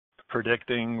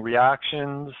Predicting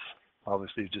reactions,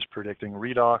 obviously just predicting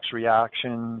redox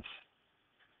reactions.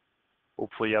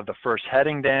 Hopefully you have the first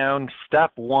heading down.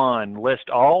 Step 1, list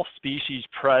all species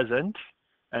present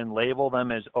and label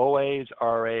them as OAs,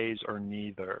 RAs, or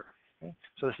neither. Okay?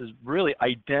 So this is really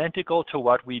identical to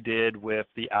what we did with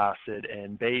the acid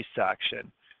and base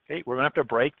section. Okay? We're going to have to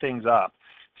break things up.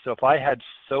 So if I had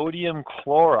sodium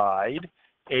chloride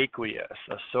aqueous,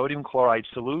 a sodium chloride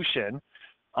solution,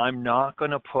 I'm not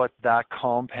going to put that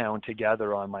compound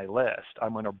together on my list.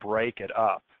 I'm going to break it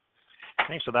up.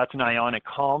 Okay, so that's an ionic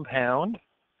compound.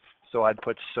 So I'd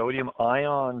put sodium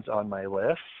ions on my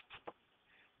list.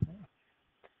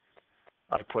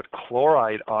 I'd put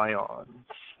chloride ions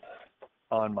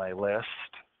on my list.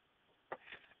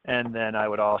 And then I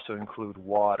would also include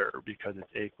water because it's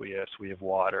aqueous, we have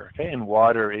water. Okay, and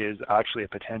water is actually a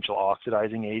potential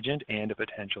oxidizing agent and a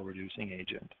potential reducing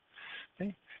agent.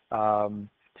 Okay.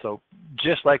 So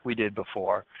just like we did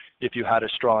before, if you had a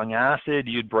strong acid,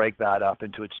 you'd break that up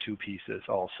into its two pieces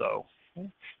also.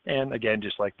 Okay? And again,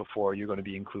 just like before, you're going to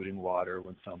be including water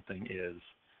when something is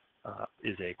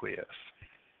aqueous.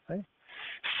 Okay?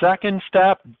 Second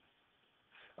step,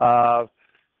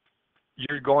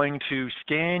 you're going to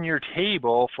scan your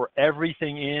table for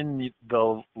everything in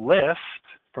the list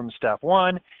from step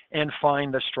 1 and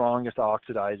find the strongest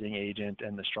oxidizing agent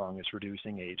and the strongest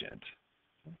reducing agent.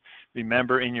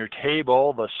 Remember, in your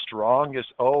table, the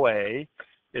strongest OA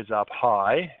is up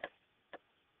high.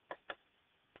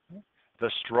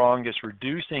 The strongest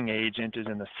reducing agent is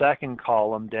in the second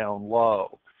column down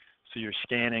low. So you're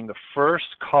scanning the first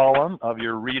column of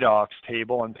your redox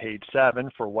table on page 7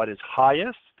 for what is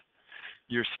highest.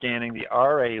 You're scanning the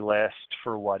RA list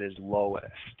for what is lowest,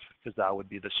 because that would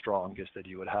be the strongest that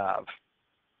you would have.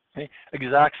 Okay.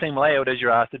 Exact same layout as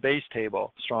your acid-base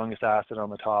table. Strongest acid on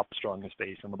the top, strongest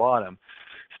base on the bottom.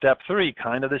 Step 3,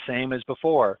 kind of the same as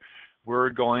before.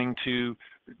 We're going to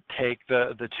take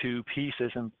the two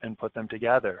pieces and put them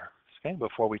together. Okay.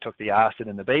 Before we took the acid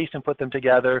and the base and put them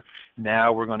together,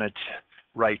 now we're going to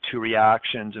write two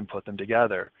reactions and put them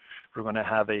together. We're going to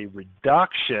have a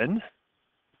reduction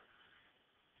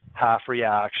half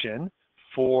reaction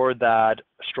for that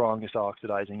strongest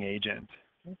oxidizing agent.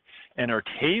 And our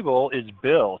table is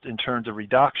built in terms of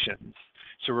reductions.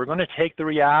 So we're going to take the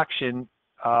reaction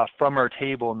from our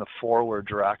table in the forward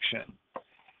direction.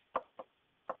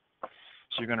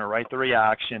 So you're going to write the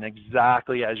reaction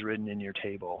exactly as written in your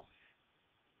table.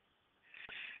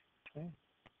 Okay.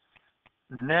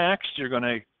 Next, you're going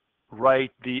to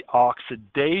write the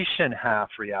oxidation half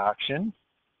reaction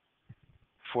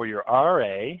for your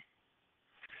RA,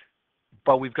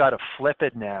 but we've got to flip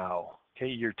it now. Okay,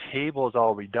 your table is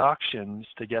all reductions.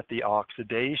 To get the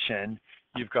oxidation,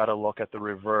 you've got to look at the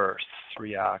reverse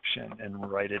reaction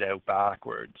and write it out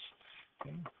backwards.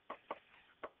 Okay.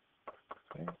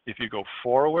 Okay. If you go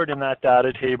forward in that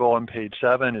data table on page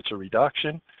 7, it's a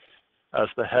reduction, as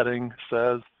the heading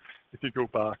says. If you go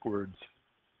backwards,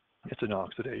 it's an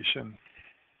oxidation.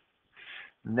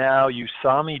 Now, you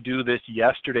saw me do this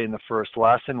yesterday in the first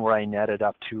lesson where I netted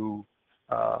up two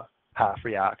half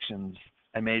reactions.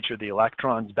 I made sure the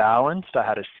electrons balanced. I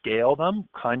had to scale them,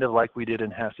 kind of like we did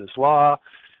in Hess's law,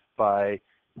 by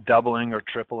doubling or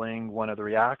tripling one of the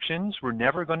reactions. We're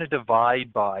never going to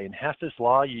divide by. In Hess's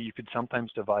law, you could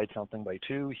sometimes divide something by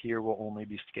 2. Here we'll only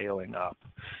be scaling up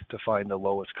to find the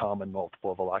lowest common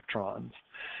multiple of electrons.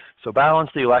 So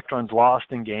balance the electrons lost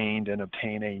and gained and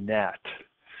obtain a net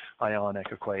ionic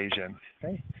equation.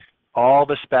 Okay? All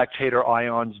the spectator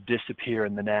ions disappear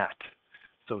in the net.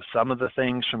 So some of the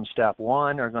things from step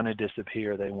 1 are going to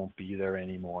disappear. They won't be there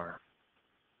anymore.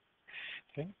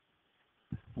 Okay.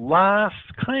 Last,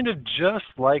 kind of just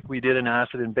like we did in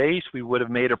acid and base, we would have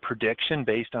made a prediction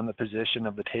based on the position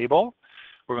of the table.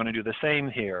 We're going to do the same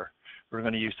here. We're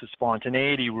going to use the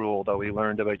spontaneity rule that we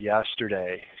learned about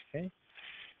yesterday. Okay.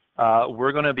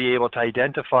 We're going to be able to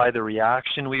identify the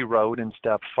reaction we wrote in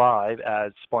step 5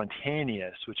 as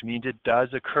spontaneous, which means it does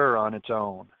occur on its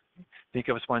own. Think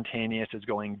of spontaneous as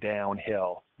going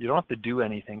downhill. You don't have to do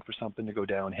anything for something to go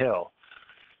downhill.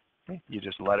 Okay? You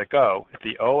just let it go. If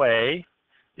the OA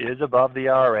is above the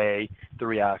RA, the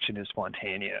reaction is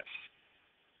spontaneous.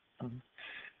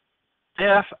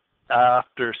 If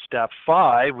after step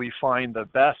 5 we find the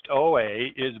best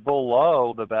OA is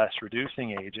below the best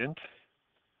reducing agent,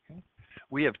 okay,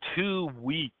 we have 2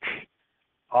 weak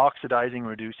oxidizing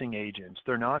reducing agents.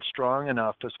 They're not strong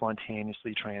enough to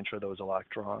spontaneously transfer those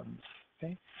electrons.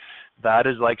 Okay? That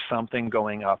is like something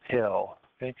going uphill.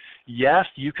 Okay? Yes,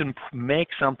 you can make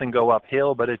something go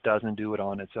uphill, but it doesn't do it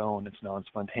on its own. It's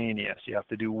non-spontaneous. You have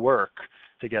to do work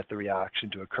to get the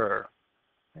reaction to occur.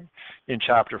 Okay. In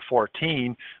chapter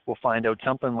 14, we'll find out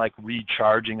something like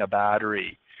recharging a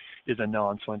battery is a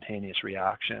non-spontaneous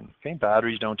reaction. Okay.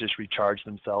 Batteries don't just recharge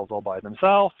themselves all by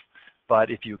themselves,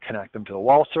 but if you connect them to the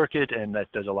wall circuit and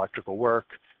that does electrical work,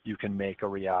 you can make a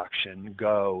reaction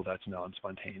go that's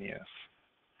non-spontaneous.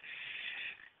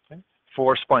 Okay.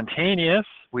 For spontaneous,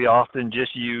 we often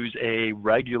just use a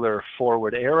regular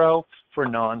forward arrow. For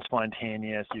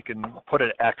non-spontaneous, you can put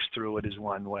an X through it as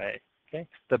one way. Okay.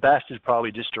 The best is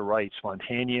probably just to write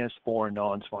spontaneous or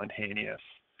non-spontaneous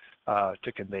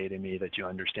to convey to me that you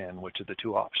understand which of the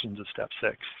two options of step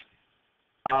 6.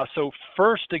 So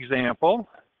first example,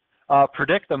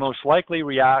 predict the most likely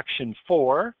reaction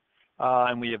for,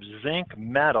 and we have zinc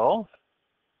metal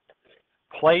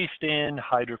placed in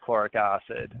hydrochloric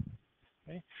acid.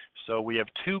 Okay. So we have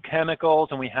two chemicals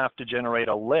and we have to generate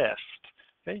a list,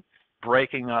 okay,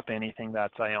 breaking up anything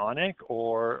that's ionic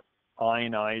or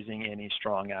ionizing any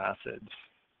strong acids.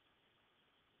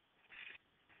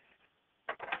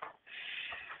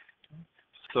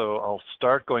 So I'll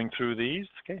start going through these.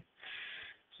 Okay.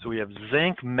 So we have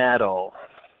zinc metal.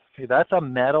 Okay, that's a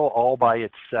metal all by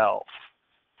itself.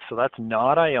 So that's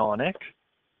not ionic.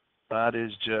 That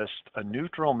is just a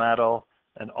neutral metal,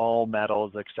 and all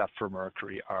metals except for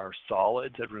mercury are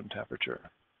solids at room temperature.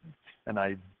 And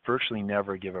I virtually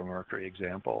never give a mercury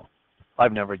example.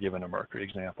 I've never given a mercury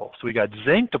example. So we got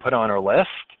zinc to put on our list.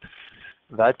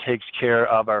 That takes care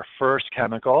of our first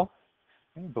chemical.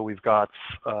 But we've got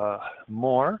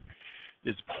more.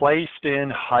 Is placed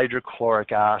in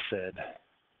hydrochloric acid.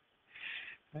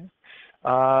 Okay.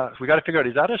 We got to figure out,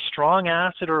 is that a strong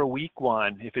acid or a weak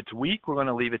one? If it's weak, we're going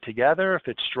to leave it together. If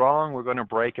it's strong, we're going to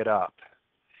break it up.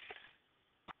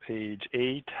 Page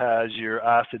 8 has your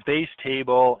acid-base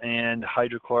table, and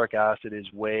hydrochloric acid is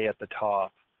way at the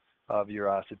top of your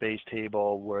acid-base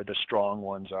table where the strong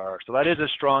ones are. So that is a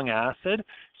strong acid,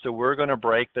 so we're going to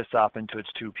break this up into its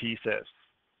two pieces.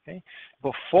 Okay.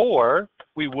 Before,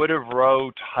 we would have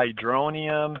wrote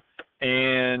hydronium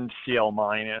and Cl-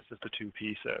 as the two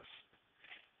pieces.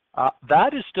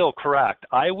 That is still correct.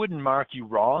 I wouldn't mark you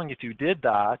wrong if you did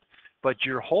that, but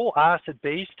your whole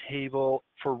acid-base table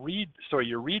for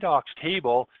your redox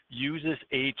table uses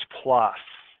H+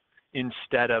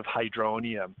 instead of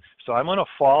hydronium. So I'm going to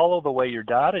follow the way your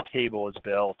data table is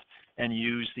built and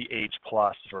use the H+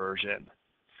 version.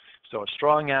 So a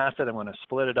strong acid, I'm going to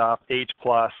split it up, H+,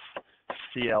 Cl-.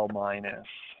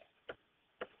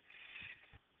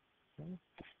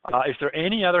 Is there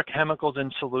any other chemicals in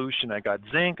solution? I got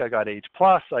zinc, I got H+,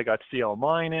 I got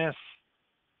Cl-,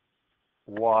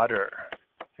 water.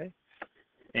 Okay.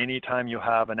 Anytime you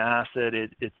have an acid,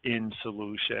 it's in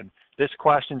solution. This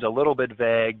question's a little bit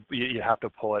vague. You have to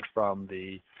pull it from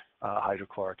the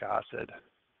hydrochloric acid.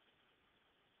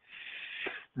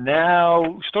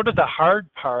 Now, sort of the hard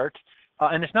part,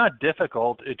 and it's not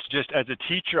difficult, it's just as a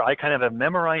teacher, I kind of have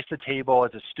memorized the table.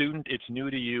 As a student, it's new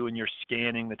to you and you're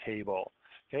scanning the table.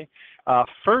 Okay.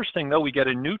 First thing though, we get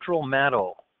a neutral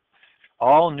metal.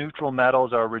 All neutral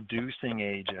metals are reducing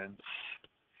agents.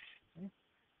 Okay.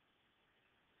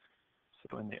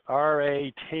 So in the RA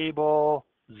table,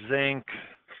 zinc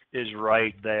is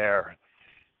right there.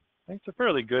 It's a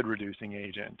fairly good reducing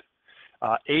agent.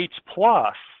 H+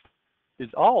 is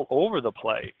all over the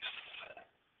place.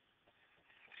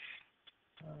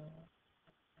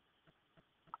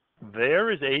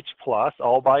 There is H+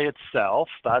 all by itself.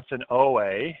 That's an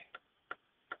OA.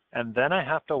 And then I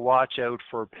have to watch out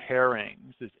for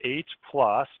pairings. Is H+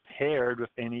 paired with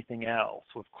anything else,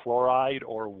 with chloride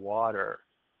or water?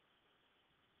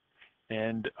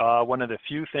 And one of the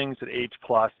few things that H+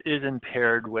 isn't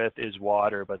paired with is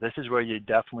water, but this is where you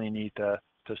definitely need to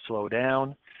slow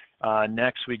down.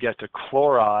 Next, we get to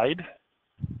chloride.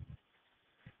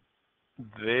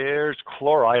 There's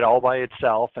chloride all by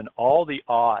itself, and all the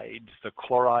ides, the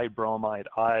chloride, bromide,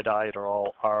 iodide, are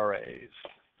all RAs.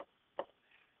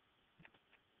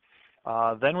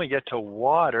 Then we get to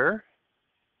water.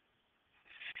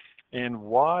 And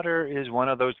water is one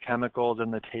of those chemicals in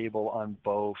the table on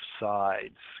both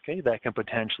sides, okay, that can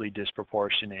potentially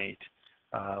disproportionate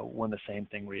when the same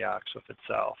thing reacts with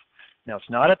itself. Now, it's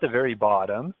not at the very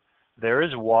bottom. There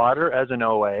is water as an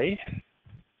OA,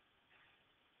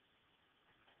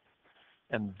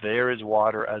 and there is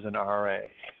water as an RA.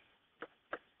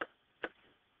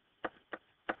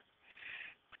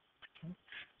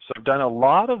 So I've done a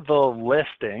lot of the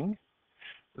listing.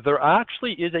 There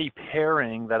actually is a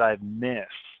pairing that I've missed.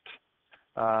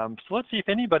 So let's see if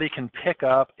anybody can pick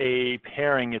up a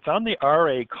pairing. It's on the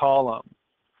RA column.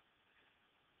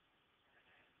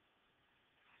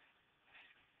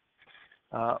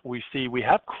 We see we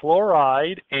have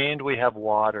chloride and we have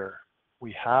water.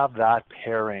 we have that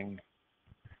pairing.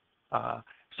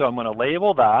 So I'm going to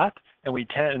label that, and we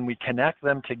connect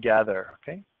them together.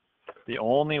 Okay. The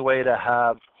only way to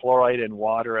have chloride and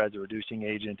water as a reducing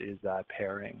agent is that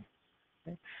pairing.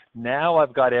 Okay. Now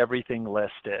I've got everything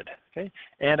listed, okay,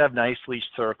 and I've nicely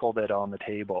circled it on the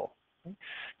table. Okay.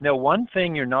 Now, one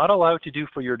thing you're not allowed to do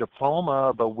for your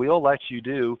diploma, but we'll let you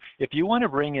do, if you want to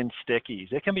bring in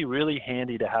stickies, it can be really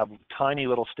handy to have tiny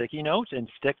little sticky notes and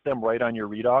stick them right on your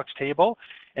redox table,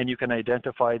 and you can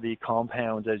identify the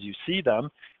compounds as you see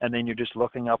them, and then you're just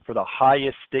looking up for the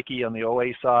highest sticky on the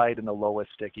OA side and the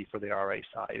lowest sticky for the RA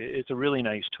side. It's a really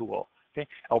nice tool. Okay.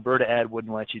 Alberta Ed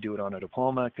wouldn't let you do it on a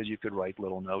diploma because you could write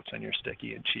little notes on your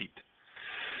sticky and cheat.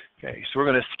 Okay, so we're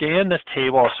going to scan this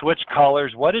table. I'll switch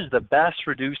colors. What is the best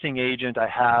reducing agent I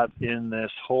have in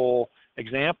this whole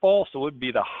example? So it would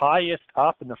be the highest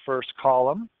up in the first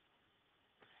column.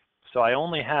 So I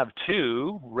only have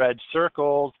 2 red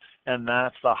circles, and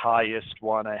that's the highest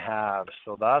one I have.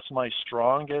 So that's my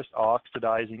strongest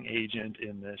oxidizing agent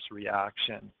in this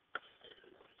reaction.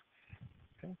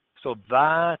 Okay, so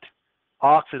that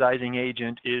oxidizing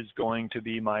agent is going to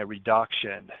be my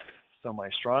reduction. So my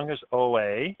strongest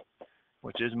OA,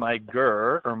 which is my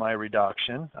GER, or my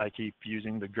reduction. I keep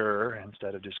using the GER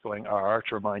instead of just going R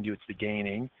to remind you it's the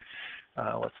gaining.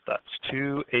 That's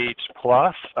 2H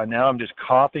plus. Now I'm just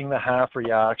copying the half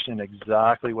reaction,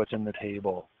 exactly what's in the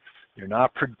table. You're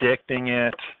not predicting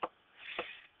it,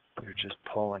 you're just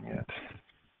pulling it.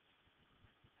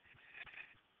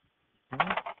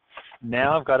 Okay.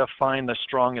 Now I've got to find the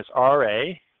strongest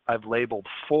RA. I've labeled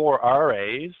 4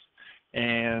 RAs,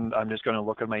 and I'm just going to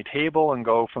look at my table and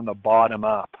go from the bottom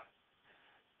up.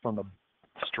 From the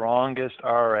strongest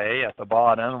RA at the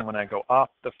bottom, when I go up,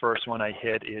 the first one I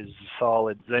hit is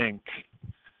solid zinc.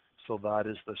 So that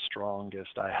is the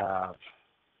strongest I have.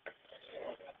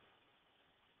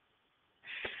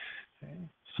 Okay.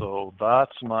 So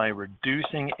that's my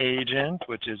reducing agent,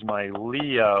 which is my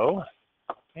Leo.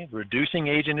 Okay. The reducing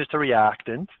agent is the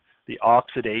reactant. The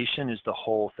oxidation is the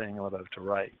whole thing I'm about to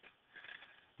write.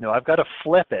 Now I've got to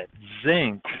flip it.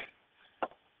 Zinc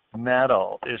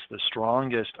metal is the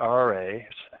strongest RA,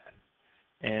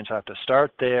 and so I have to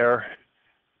start there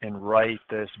and write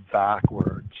this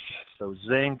backwards. So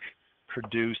zinc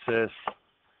produces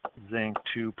zinc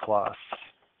 2 plus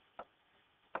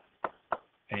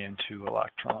and 2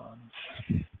 electrons.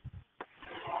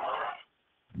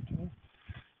 Okay.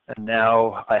 And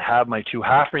now I have my 2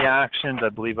 half reactions. I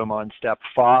believe I'm on step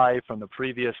 5 from the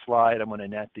previous slide. I'm going to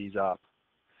net these up.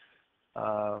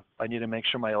 I need to make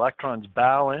sure my electrons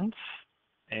balance,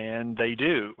 and they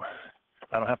do.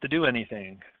 I don't have to do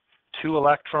anything. 2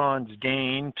 electrons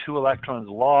gained, 2 electrons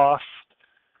lost.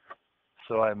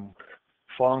 So I'm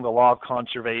following the law of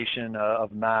conservation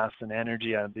of mass and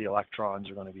energy, and the electrons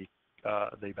are going to be,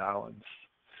 they balance.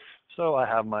 So I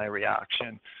have my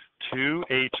reaction.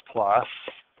 2H plus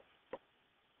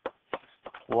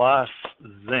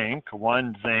zinc,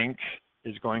 1 zinc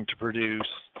is going to produce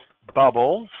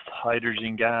bubbles,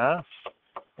 hydrogen gas,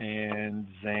 and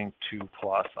zinc 2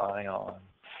 plus ions.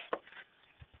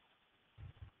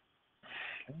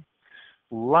 Okay.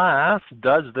 Last,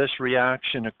 does this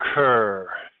reaction occur?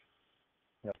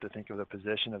 You have to think of the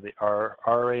position of the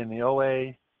RA and the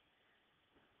OA.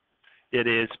 It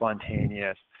is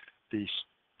spontaneous. The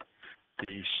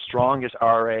strongest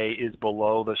RA is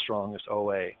below the strongest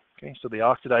OA. Okay, so the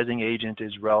oxidizing agent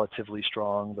is relatively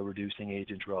strong, the reducing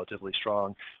agent is relatively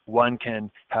strong. One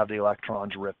can have the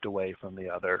electrons ripped away from the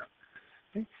other.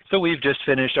 Okay, so we've just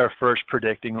finished our first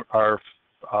predicting a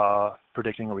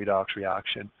redox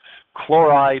reaction.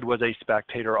 Chloride was a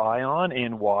spectator ion,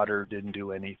 and water didn't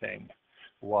do anything.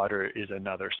 Water is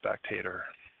another spectator.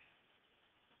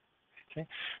 Okay,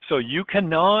 so you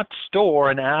cannot store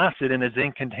an acid in a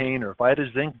zinc container. If I had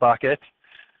a zinc bucket,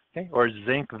 okay, or a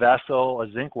zinc vessel,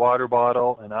 a zinc water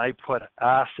bottle, and I put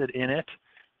acid in it,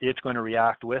 it's going to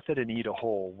react with it and eat a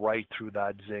hole right through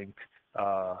that zinc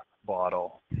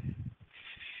bottle.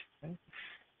 Okay.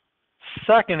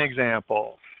 Second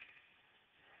example.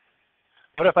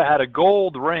 What if I had a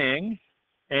gold ring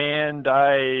and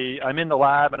I'm in the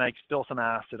lab and I spill some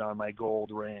acid on my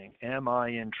gold ring? Am I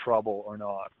in trouble or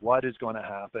not? What is going to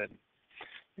happen?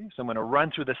 Okay, so I'm going to run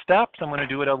through the steps. I'm going to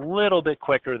do it a little bit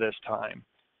quicker this time.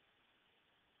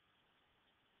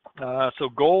 So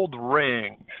gold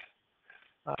ring.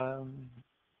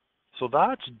 So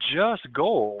that's just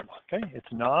gold. Okay,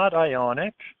 it's not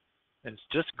ionic. It's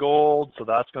just gold. So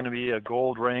that's going to be a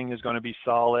gold ring is going to be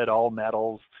solid. All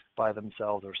metals by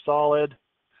themselves are solid.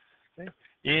 Okay.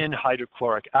 In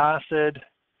hydrochloric acid,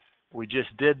 We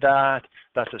just did that.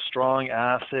 That's a strong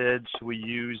acid, so we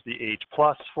use the H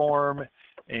plus form,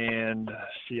 and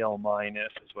Cl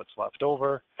minus is what's left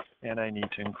over, and I need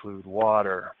to include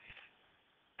water.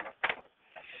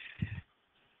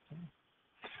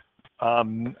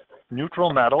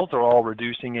 Neutral metals are all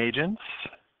reducing agents.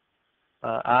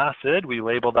 Acid, we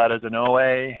label that as an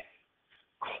OA.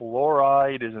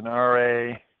 Chloride is an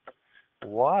RA.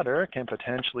 Water can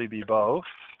potentially be both.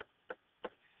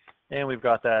 And we've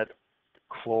got that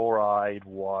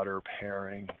chloride-water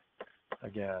pairing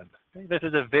again. Okay, this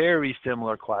is a very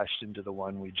similar question to the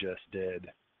one we just did.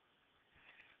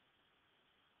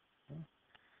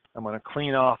 I'm going to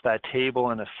clean off that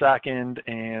table in a second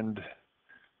and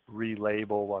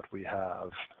relabel what we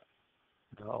have.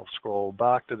 I'll scroll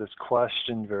back to this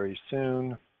question very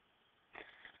soon.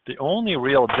 The only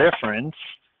real difference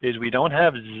is we don't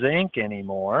have zinc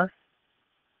anymore.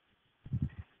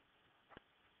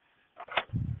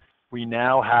 We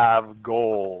now have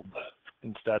gold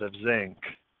instead of zinc.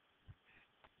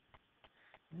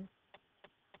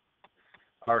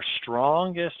 Our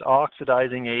strongest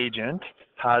oxidizing agent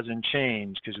hasn't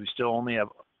changed because we still only have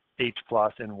H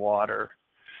plus in water.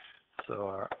 So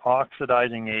our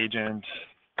oxidizing agent,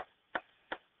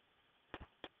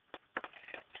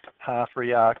 half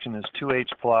reaction is 2H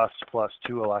plus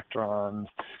 2 electrons,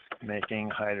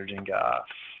 making hydrogen gas.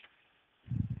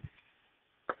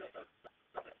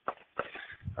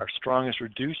 Our strongest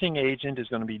reducing agent is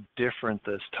going to be different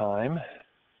this time.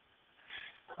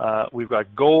 We've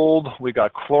got gold, we've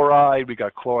got chloride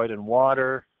and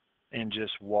water, and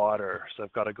just water. So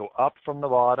I've got to go up from the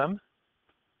bottom.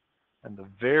 And the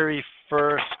very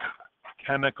first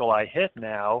chemical I hit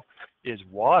now is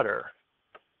water.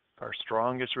 Our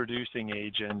strongest reducing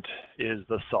agent is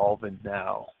the solvent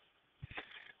now.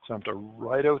 So I have to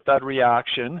write out that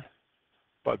reaction,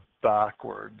 but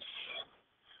backwards.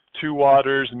 2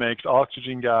 waters makes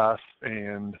oxygen gas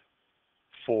and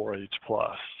 4H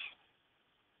plus.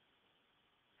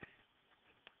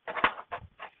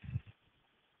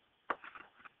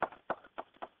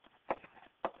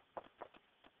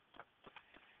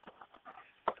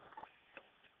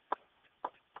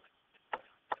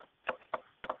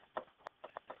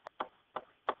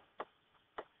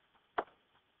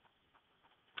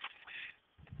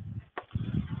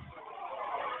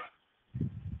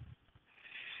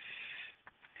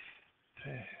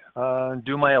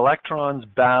 Do my electrons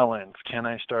balance? Can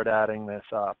I start adding this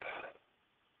up?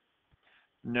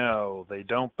 No, they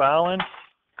don't balance.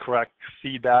 Correct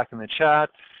feedback in the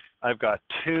chat. I've got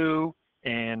 2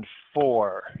 and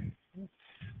 4.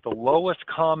 The lowest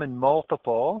common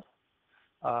multiple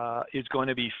is going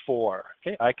to be 4.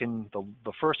 Okay,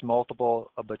 the first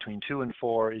multiple between 2 and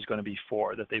 4 is going to be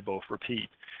 4, that they both repeat.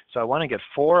 So I want to get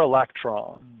 4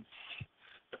 electrons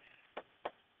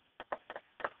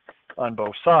on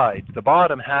both sides. The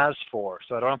bottom has 4,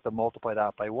 so I don't have to multiply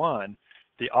that by 1.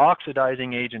 The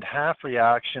oxidizing agent half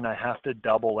reaction, I have to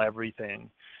double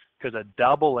everything, because a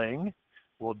doubling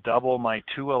will double my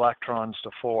 2 electrons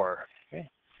to 4. Okay?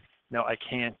 Now I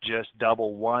can't just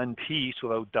double one piece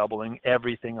without doubling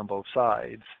everything on both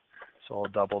sides. So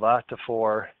I'll double that to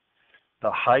 4.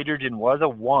 The hydrogen was a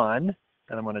 1,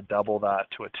 and I'm going to double that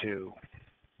to a 2.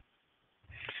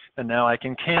 And now I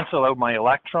can cancel out my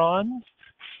electrons.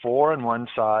 4 on one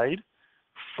side,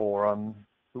 4 on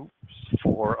the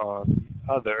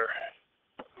other.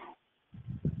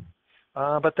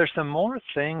 But there's some more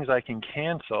things I can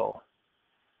cancel.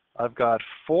 I've got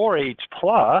 4H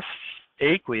plus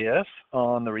aqueous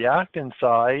on the reactant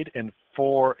side and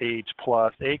 4H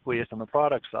plus aqueous on the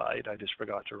product side. I just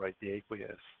forgot to write the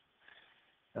aqueous.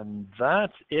 And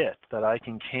that's it that I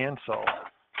can cancel.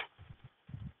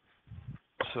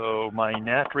 So my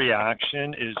net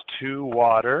reaction is 2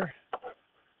 water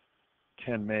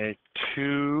can make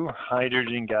 2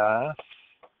 hydrogen gas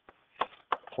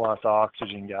plus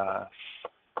oxygen gas.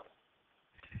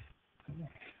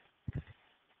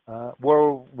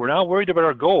 We're not worried about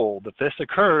our gold. If this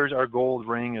occurs, our gold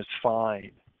ring is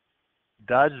fine.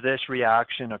 Does this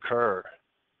reaction occur?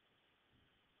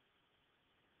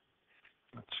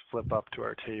 Let's flip up to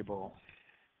our table.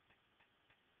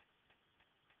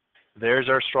 There's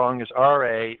our strongest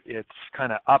RA. It's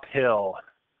kind of uphill.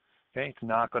 Okay, it's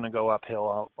not going to go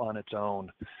uphill on its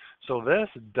own. So this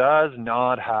does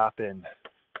not happen.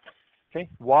 Okay,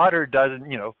 water doesn't,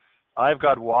 I've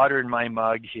got water in my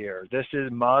mug here.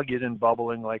 Mug isn't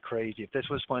bubbling like crazy. If this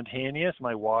was spontaneous,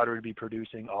 my water would be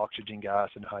producing oxygen gas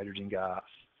and hydrogen gas.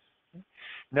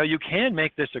 Now you can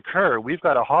make this occur. We've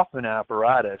got a Hoffman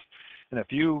apparatus, and if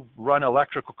you run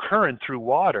electrical current through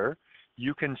water,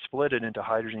 you can split it into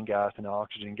hydrogen gas and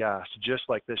oxygen gas, just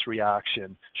like this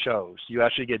reaction shows. You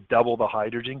actually get double the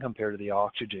hydrogen compared to the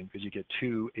oxygen because you get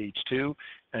 2 H2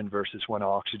 and versus 1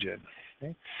 oxygen.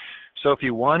 Okay? So if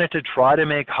you wanted to try to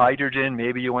make hydrogen,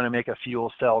 maybe you want to make a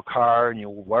fuel cell car, and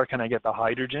where can I get the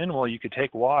hydrogen? Well, you could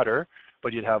take water,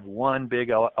 but you'd have one big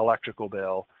electrical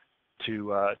bill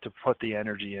to put the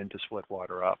energy in to split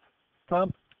water up.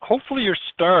 Hopefully you're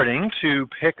starting to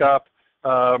pick up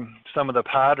some of the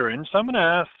patterns. So I'm going to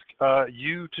ask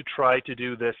you to try to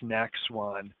do this next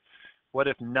one. What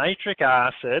if nitric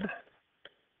acid,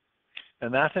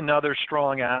 and that's another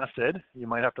strong acid, you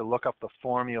might have to look up the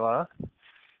formula,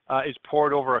 is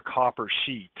poured over a copper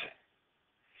sheet?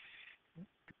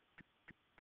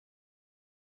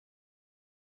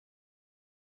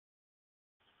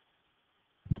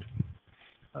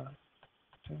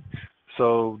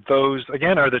 So those,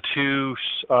 again, are the two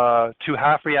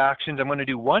half reactions. I'm going to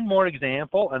do one more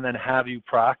example and then have you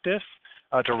practice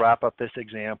to wrap up this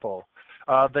example.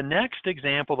 The next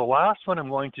example, the last one I'm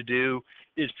going to do,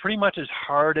 is pretty much as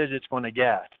hard as it's going to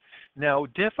get. Now,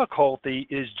 difficulty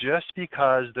is just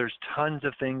because there's tons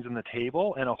of things in the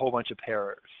table and a whole bunch of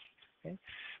pairs. Okay?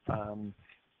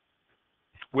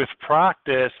 With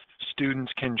practice,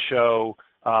 students can show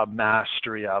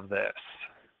mastery of this.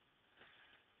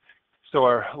 So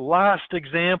our last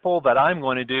example that I'm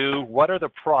going to do, what are the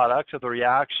products of the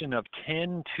reaction of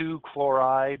tin 2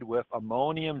 chloride with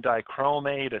ammonium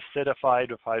dichromate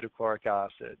acidified with hydrochloric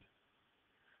acid?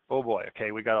 Oh boy,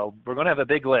 okay, we're going to have a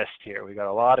big list here. We got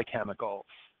a lot of chemicals.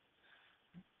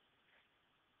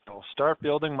 I'll start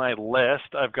building my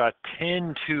list. I've got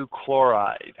tin 2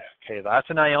 chloride. Okay, that's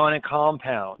an ionic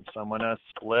compound, so I'm going to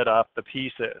split up the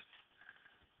pieces.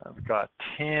 I've got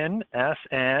tin,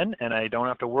 Sn, and I don't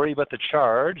have to worry about the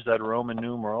charge. That Roman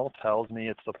numeral tells me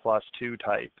it's the +2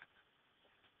 type.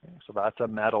 Okay, so that's a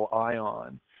metal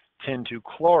ion. Tin 2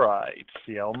 chloride,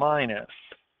 Cl-.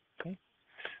 Okay.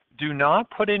 Do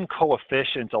not put in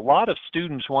coefficients. A lot of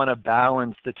students want to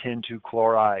balance the tin 2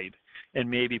 chloride and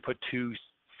maybe put 2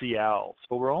 Cl's,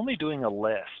 but we're only doing a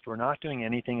list. We're not doing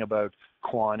anything about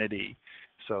quantity.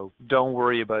 So don't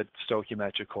worry about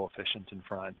stoichiometric coefficients in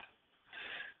front.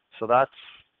 So that's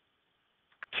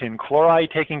tin chloride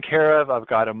taken care of. I've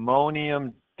got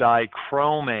ammonium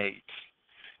dichromate.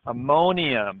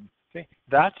 Ammonium, okay,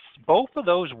 that's both of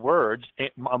those words,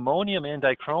 ammonium and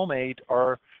dichromate,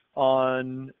 are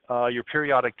on your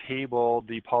periodic table,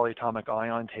 the polyatomic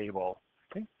ion table.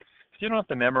 Okay? So you don't have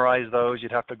to memorize those.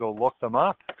 You'd have to go look them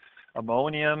up.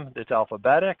 Ammonium, it's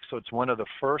alphabetic, so it's one of the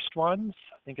first ones.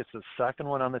 I think it's the second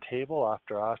one on the table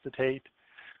after acetate.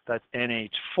 That's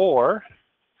NH4.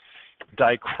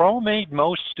 Dichromate,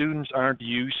 most students aren't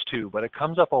used to, but it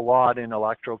comes up a lot in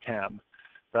electrochem.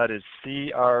 That is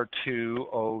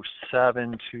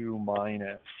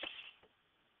Cr2O72-.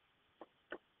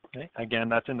 Okay. Again,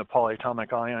 that's in the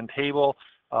polyatomic ion table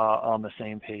on the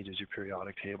same page as your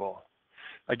periodic table.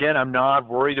 Again, I'm not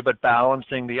worried about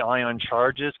balancing the ion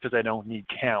charges because I don't need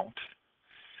count.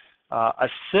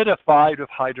 Acidified with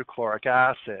hydrochloric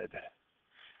acid.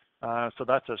 So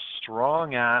that's a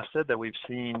strong acid that we've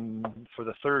seen for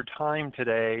the third time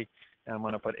today. And I'm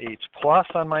going to put H+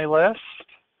 on my list.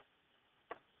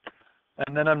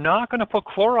 And then I'm not going to put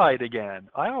chloride again.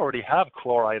 I already have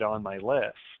chloride on my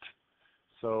list.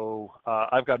 So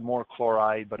I've got more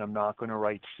chloride, but I'm not going to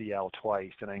write Cl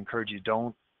twice. And I encourage you,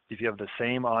 don't, if you have the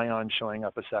same ion showing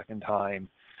up a second time,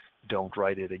 don't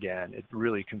write it again. It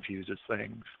really confuses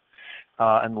things.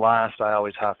 And last, I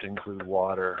always have to include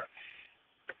water.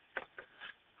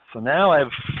 So now I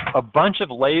have a bunch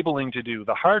of labeling to do.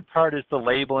 The hard part is the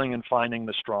labeling and finding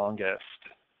the strongest.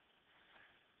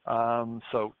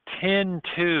 So tin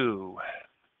 2.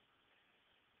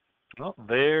 Well,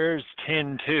 there's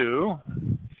tin 2.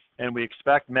 And we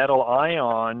expect metal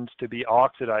ions to be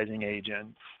oxidizing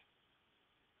agents.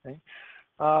 Okay.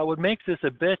 What makes this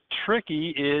a bit tricky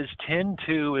is tin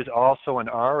 2 is also an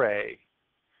Ra.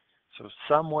 So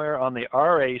somewhere on the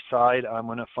Ra side, I'm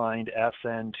going to find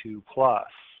Sn2+.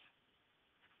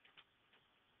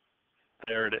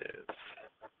 There it is,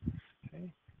 okay,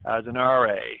 as an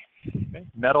Ra. Okay.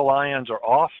 Metal ions are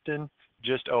often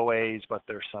just OAs, but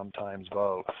they're sometimes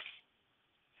both.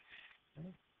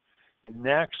 Okay.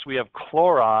 Next, we have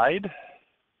chloride.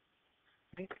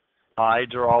 Okay.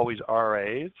 Ides are always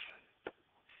RAs.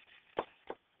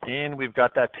 And we've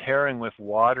got that pairing with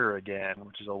water again,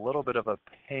 which is a little bit of a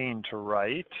pain to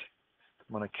write.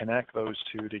 I'm going to connect those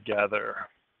two together.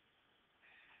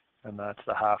 And that's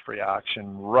the half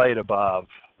reaction right above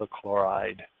the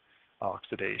chloride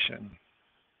oxidation.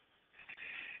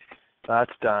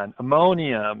 That's done.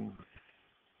 Ammonium.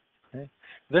 Okay.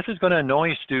 This is going to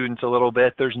annoy students a little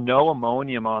bit. There's no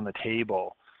ammonium on the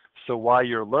table. So while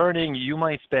you're learning, you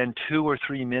might spend 2 or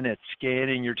 3 minutes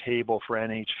scanning your table for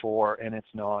NH4 and it's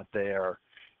not there.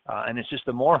 And it's just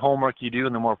the more homework you do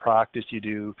and the more practice you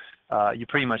do, you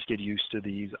pretty much get used to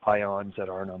these ions that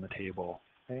aren't on the table.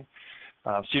 Okay?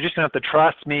 So you're just going to have to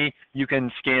trust me. You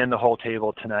can scan the whole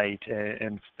table tonight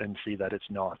and see that it's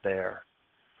not there.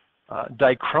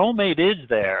 Dichromate is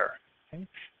there, okay?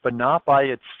 But not by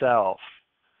itself.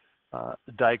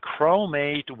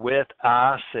 Dichromate with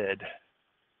acid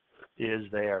is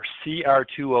there.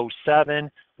 Cr2O7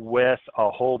 with a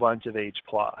whole bunch of H+,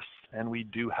 and we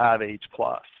do have H+.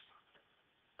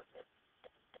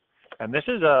 And this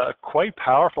is a quite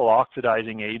powerful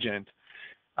oxidizing agent.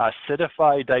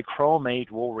 Acidified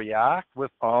dichromate will react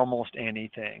with almost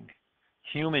anything.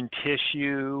 Human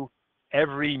tissue,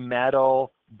 every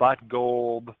metal but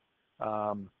gold.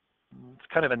 It's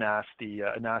kind of a nasty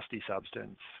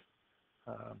substance.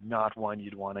 Not one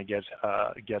you'd want to get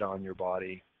on your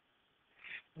body.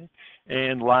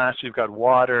 And last, we've got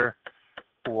water.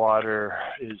 Water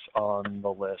is on the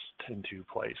list in 2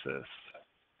 places.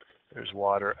 There's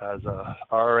water as a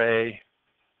RA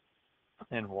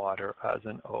and water as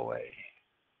an OA.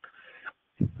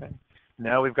 Okay.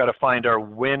 Now we've got to find our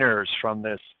winners from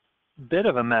this bit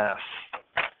of a mess.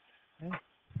 Okay.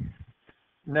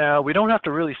 Now we don't have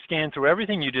to really scan through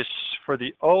everything. You just, for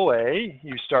the OA,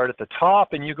 you start at the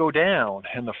top and you go down.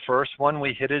 And the first one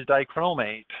we hit is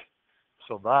dichromate.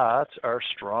 So that's our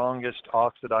strongest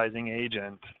oxidizing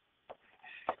agent.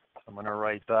 I'm going to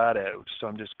write that out. So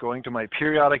I'm just going to my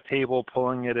periodic table,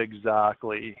 pulling it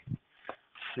exactly.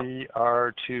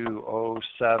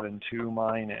 Cr2O7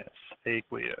 2-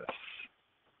 aqueous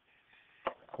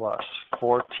plus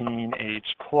 14H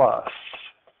plus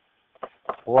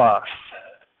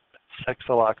 6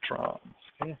 electrons.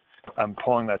 Okay. I'm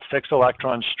pulling that 6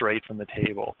 electrons straight from the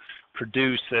table.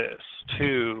 Produces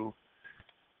 2.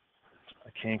 I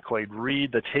can't quite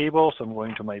read the table, so I'm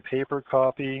going to my paper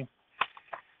copy.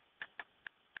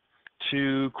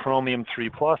 2 chromium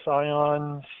 3+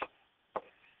 ions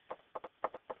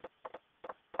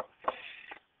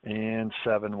and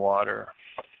 7 water.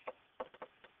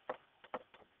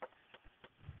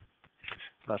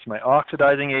 That's my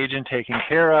oxidizing agent taken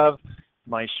care of.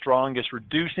 My strongest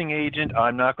reducing agent,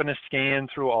 I'm not going to scan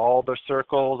through all the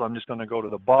circles. I'm just going to go to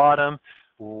the bottom.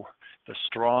 Ooh, the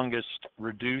strongest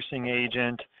reducing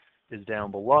agent is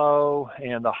down below,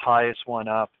 and the highest one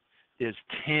up is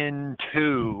tin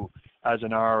 2 as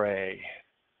an RA.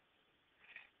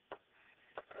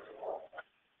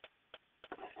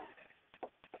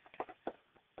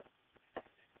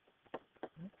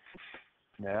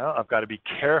 Now I've got to be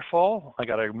careful. I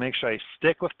got to make sure I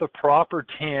stick with the proper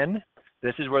tin.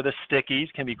 This is where the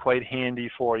stickies can be quite handy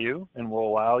for you and will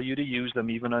allow you to use them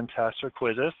even on tests or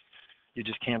quizzes. You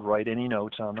just can't write any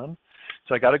notes on them.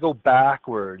 So I got to go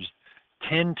backwards.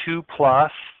 Tin 2+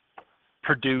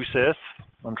 produces,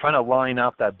 I'm trying to line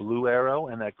up that blue arrow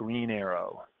and that green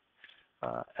arrow.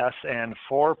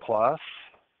 SN4+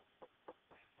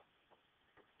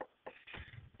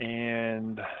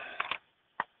 and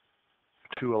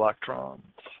 2 electrons.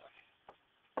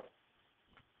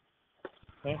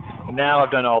 Okay. Now I've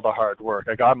done all the hard work.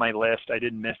 I got my list. I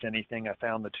didn't miss anything. I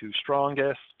found the 2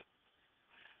 strongest.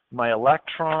 My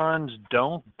electrons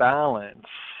don't balance.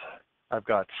 I've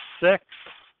got 6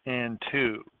 and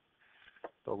 2.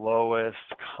 The lowest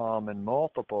common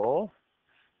multiple.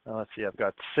 Now let's see, I've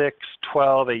got 6,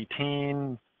 12,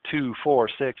 18, 2, 4,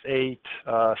 6, 8.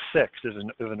 6 is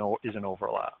an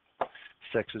overlap.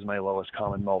 6 is my lowest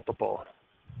common multiple.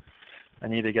 I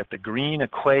need to get the green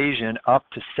equation up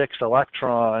to 6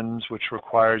 electrons, which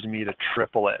requires me to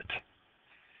triple it.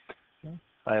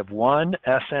 I have 1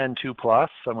 SN2+,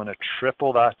 so I'm going to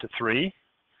triple that to 3.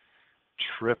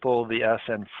 Triple the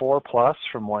SN4+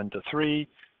 from 1 to 3,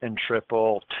 and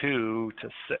triple 2 to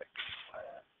 6.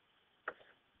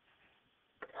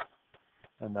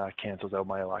 And that cancels out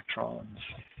my electrons.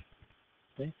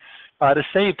 Okay. To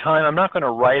save time, I'm not going to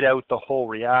write out the whole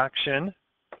reaction.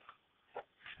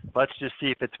 Let's just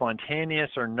see if it's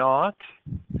spontaneous or not.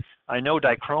 I know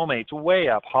dichromate's way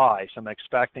up high, so I'm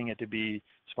expecting it to be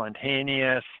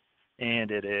spontaneous,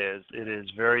 and it is. It is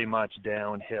very much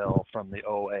downhill from the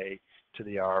OA to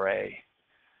the RA.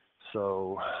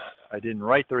 So I didn't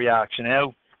write the reaction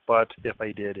out, but if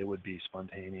I did, it would be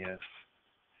spontaneous.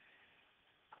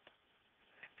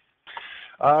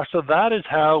 So that is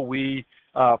how we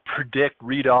predict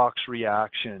redox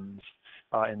reactions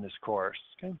in this course.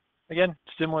 Okay. Again,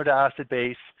 similar to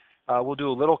acid-base, We'll do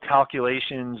a little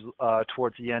calculations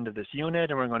towards the end of this unit,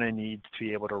 and we're going to need to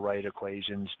be able to write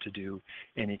equations to do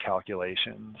any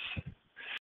calculations.